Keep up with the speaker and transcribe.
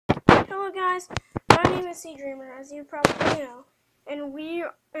Hello guys, my name is Sea Dreamer, as you probably know, and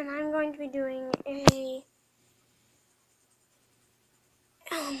I'm going to be doing a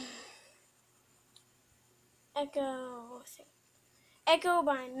Echo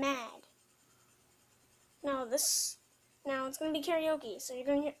by Mad. Now it's gonna be karaoke, so you're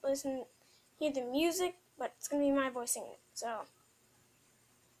gonna hear the music, but it's gonna be my voice singing it. So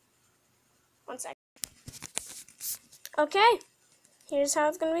 1 second. Okay, here's how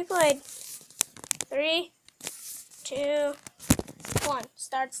it's gonna be played. 3, 2, 1.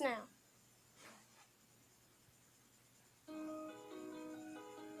 Starts now.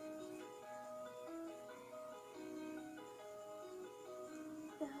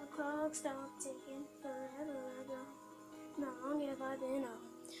 The clock stopped ticking forever ago. Long have I been up?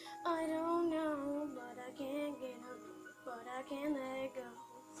 I don't know, but I can't get up, but I can't let go.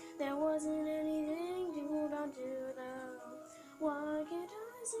 There wasn't anything to hold on to though. Why can't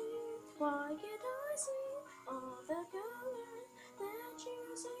I see? Why can't I see all the colors that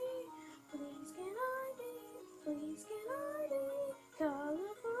you see? Please can I be? Please can I be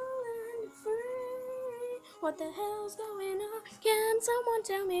colorful and free? What the hell's going on? Can someone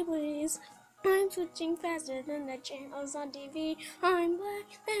tell me please? I'm switching faster than the channels on TV. I'm black,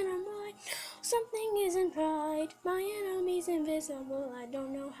 then I'm white. Something isn't right. My enemy's invisible. I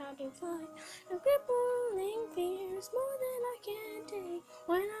don't know how to fight. A crippling fear's more than I can take.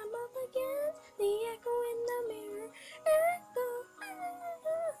 When I'm up against the echo in the mirror. Echo.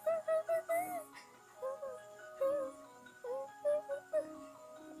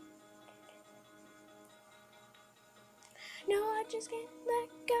 No, I just can't let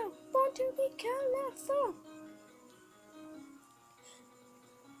go. Want to be colorful.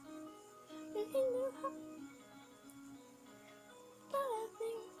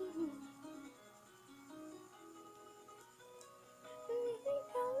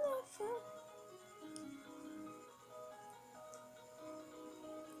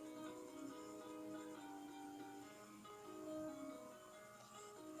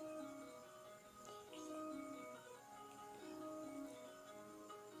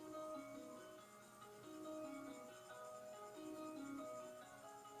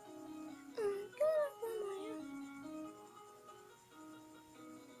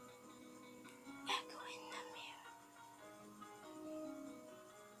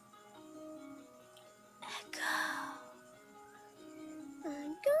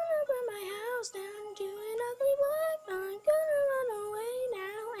 I'm gonna burn my house down to an ugly black. I'm gonna run away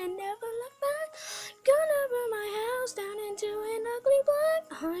now and never look back. Gonna burn my house down into an ugly black.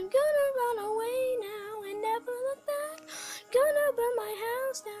 I'm gonna run away now and never look back. Gonna burn my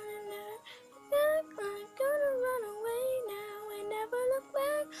house down and never look back. I'm gonna run away now and never look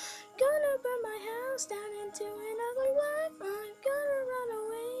back. Gonna burn my house down into an ugly black. I'm gonna run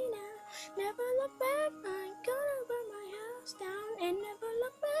away now, never look back. I'm gonna burn my house down and never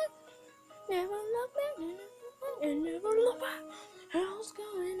look back. Never look back, and never look back. Hell's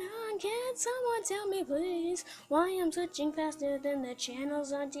going on? Can someone tell me please why I'm switching faster than the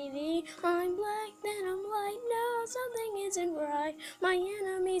channels on TV? I'm black, then I'm white. No, something isn't right. My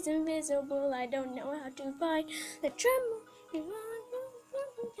enemy's invisible. I don't know how to fight. The tremble.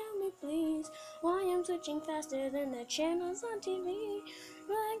 Tell me please why I'm switching faster than the channels on TV.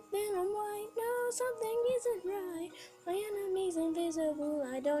 Black, then I'm white. No, something isn't right. My enemy's invisible.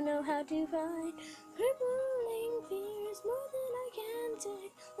 I don't know how to fight. Crippling fear is more than I can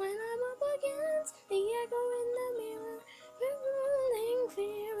take. When I'm up against the echo in the mirror. Crippling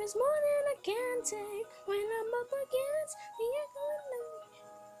fear is more than I can take. When I'm up against the echo in the mirror.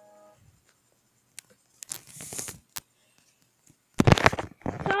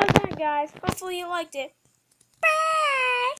 So that, guys. Hopefully you liked it.